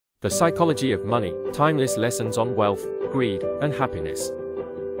The Psychology of Money, Timeless Lessons on Wealth, Greed, and Happiness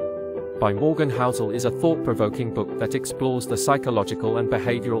by Morgan Housel is a thought-provoking book that explores the psychological and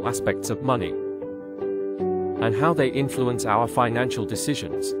behavioral aspects of money and how they influence our financial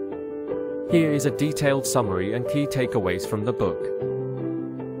decisions. Here is a detailed summary and key takeaways from the book.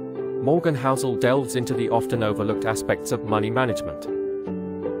 Morgan Housel delves into the often overlooked aspects of money management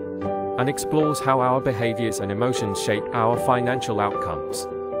and explores how our behaviors and emotions shape our financial outcomes.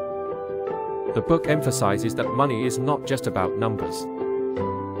 The book emphasizes that money is not just about numbers.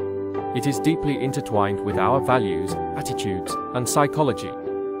 It is deeply intertwined with our values, attitudes, and psychology.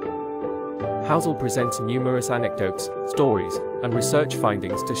 Housel presents numerous anecdotes, stories, and research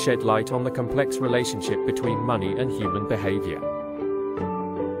findings to shed light on the complex relationship between money and human behavior.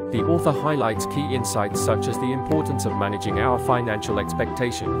 The author highlights key insights such as the importance of managing our financial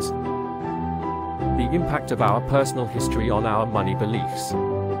expectations, the impact of our personal history on our money beliefs,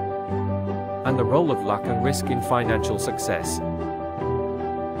 and the role of luck and risk in financial success.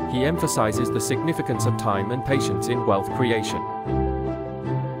 He emphasizes the significance of time and patience in wealth creation,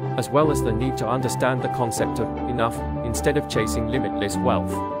 as well as the need to understand the concept of enough instead of chasing limitless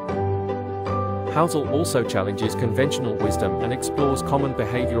wealth. Housel also challenges conventional wisdom and explores common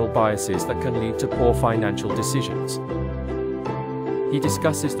behavioral biases that can lead to poor financial decisions. He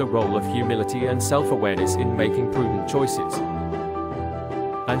discusses the role of humility and self-awareness in making prudent choices,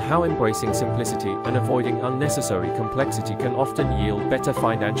 and how embracing simplicity and avoiding unnecessary complexity can often yield better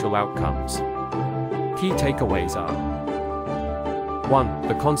financial outcomes. Key takeaways are: 1.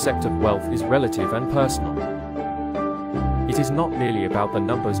 The concept of wealth is relative and personal. It is not merely about the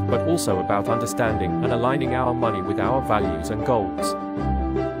numbers but also about understanding and aligning our money with our values and goals.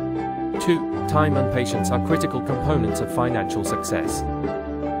 2. Time and patience are critical components of financial success.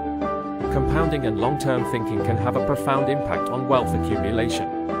 Compounding and long-term thinking can have a profound impact on wealth accumulation.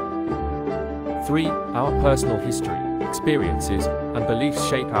 3. Our personal history, experiences, and beliefs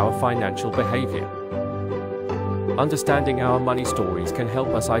shape our financial behavior. Understanding our money stories can help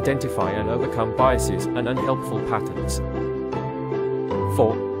us identify and overcome biases and unhelpful patterns.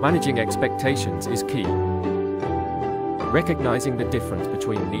 4. Managing expectations is key. Recognizing the difference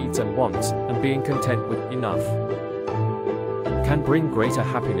between needs and wants and being content with enough can bring greater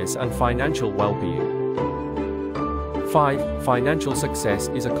happiness and financial well-being. 5. Financial success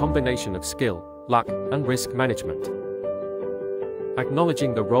is a combination of skill, luck, and risk management.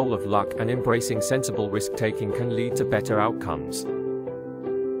 Acknowledging the role of luck and embracing sensible risk-taking can lead to better outcomes.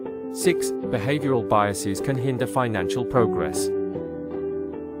 6. Behavioral biases can hinder financial progress.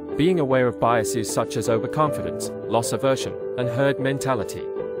 Being aware of biases such as overconfidence, loss aversion, and herd mentality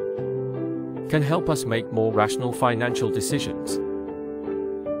can help us make more rational financial decisions.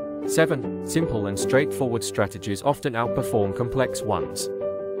 7. Simple and straightforward strategies often outperform complex ones.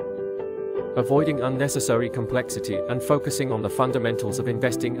 Avoiding unnecessary complexity and focusing on the fundamentals of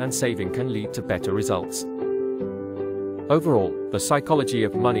investing and saving can lead to better results. Overall, The Psychology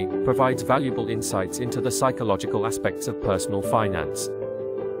of Money provides valuable insights into the psychological aspects of personal finance.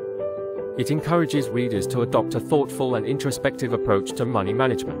 It encourages readers to adopt a thoughtful and introspective approach to money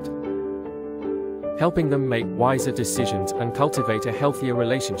management, helping them make wiser decisions and cultivate a healthier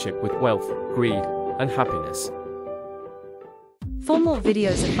relationship with wealth, greed, and happiness. For more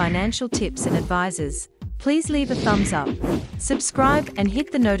videos of financial tips and advices, please leave a thumbs up, subscribe and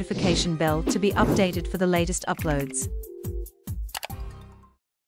hit the notification bell to be updated for the latest uploads.